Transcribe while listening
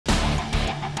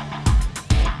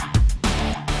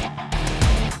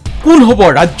কোন হ'ব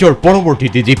ৰাজ্যৰ পৰৱৰ্তী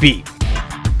ডিজিপি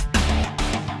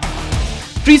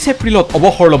 30 এপ্ৰিলত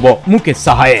অৱসৰ ল'ব মুকেশ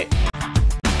সাহায়ে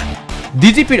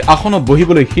ডিজিপিৰ আসনত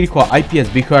বহিবলৈ শীৰ্ষ আইপিএছ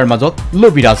বিষয়াৰ মাজত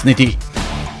লবি ৰাজনীতি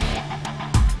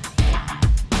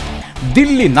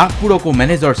দিল্লী নাগপুৰকো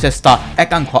মেনেজৰ চেষ্টা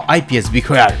একাংশ আইপিএছ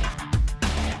বিষয়াৰ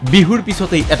বিহুৰ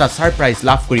পিছতেই এটা সাৰপ্ৰাইজ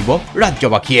লাভ কৰিব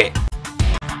ৰাজ্যবাসীয়ে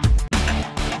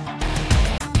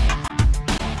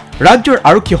ৰাজ্যৰ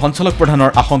আৰক্ষী সঞ্চালক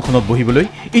প্ৰধানৰ আসনখনত বহিবলৈ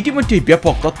ইতিমধ্যে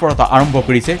ব্যাপক তৎপৰতা আৰম্ভ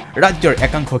কৰিছে ৰাজ্যৰ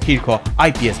একাংশ শীৰ্ষ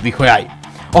আইপিএছ বিষয়াই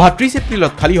অহা 30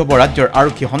 এপ্ৰিলত খালি হ'ব ৰাজ্যৰ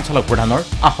আৰক্ষী সঞ্চালক প্ৰধানৰ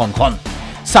আসনখন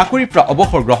চাকৰিৰ পৰা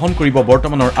অৱসৰ গ্ৰহণ কৰিব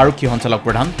বৰ্তমানৰ আৰক্ষী সঞ্চালক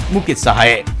প্ৰধান মুকেশ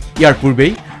সাহায়ে ইয়াৰ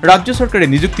পূৰ্বেই ৰাজ্য চৰকাৰে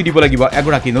নিযুক্তি দিব লাগিব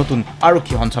এগৰাকী নতুন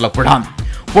আৰক্ষী সঞ্চালক প্ৰধান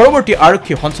পৰৱৰ্তী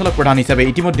আৰক্ষী সঞ্চালক প্ৰধান হিচাপে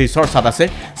ইতিমধ্যে চৰ্চাত আছে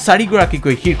 4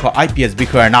 গৰাকীকৈ শীৰ্ষ আইপিএছ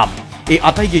বিষয়াৰ নাম এই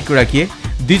আটাইকেইগৰাকীয়ে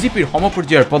ডিজিপিৰ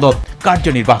সমপৰ্যায়ৰ পদত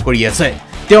কাৰ্যনিৰ্বাহ কৰি আছে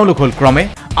তেওঁলোক হ'ল ক্ৰমে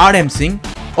RM সিং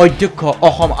অধ্যক্ষ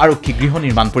অসম আৰক্ষী গৃহ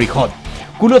নিৰ্মাণ পৰিষদ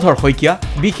কুলধৰ শইকীয়া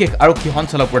বিশেষ আৰক্ষী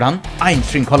সঞ্চালক প্ৰধান আইন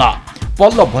শৃংখলা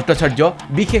পল্লৱ ভট্টাচাৰ্য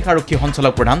বিশেষ আৰক্ষী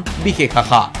সঞ্চালক প্ৰধান বিশেষ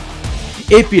শাখা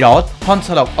AP ৰাৱত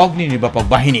সঞ্চালক অগ্নি নিৰ্বাপক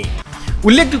বাহিনী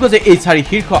উল্লেখযোগ্য যে এই 4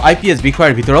 শীৰ্ষ আইপিএছ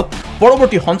বিষয়াৰ ভিতৰত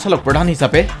পৰৱৰ্তী সঞ্চালক প্ৰধান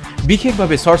হিচাপে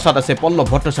বিশেষভাৱে চৰ্চাত আছে পল্লৱ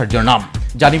ভট্টাচাৰ্যৰ নাম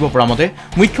জানিব পৰা মতে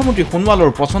মুখ্যমন্ত্ৰী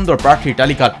সোণোৱালৰ পছন্দৰ প্ৰাৰ্থীৰ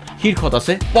তালিকাত শীৰ্ষত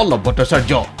আছে পল্লৱ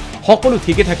ভট্টাচাৰ্য সকলো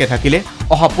ঠিকে থাকিলে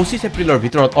অহা 25 এপ্ৰিলৰ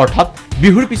ভিতৰত অৰ্থাৎ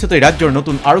বিহুৰ পিছতে ৰাজ্যৰ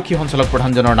নতুন আৰক্ষী সঞ্চালক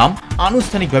প্ৰধানজনৰ নাম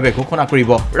আনুষ্ঠানিকভাৱে ঘোষণা কৰিব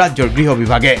ৰাজ্যৰ গৃহ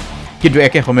বিভাগে কিন্তু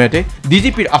একে সময়তে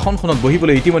ডিজিপিৰ আসনখনত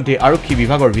বহিবলৈ ইতিমধ্যে আৰক্ষী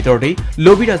বিভাগৰ ভিতৰতেই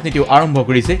লবি ৰাজনীতিও আৰম্ভ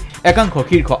কৰিছে একাংশ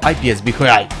শীৰ্ষ আইপিএছ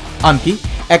বিষয়াই আনকি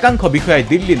একাংশ বিষয়াই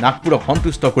দিল্লী নাগপুৰক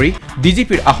সন্তুষ্ট কৰি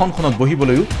ডিজিপিৰ আসনখনত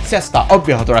বহিবলৈও চেষ্টা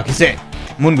অব্যাহত ৰাখিছে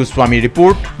মুন গোস্বামী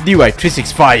ৰিপোৰ্ট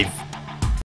DY365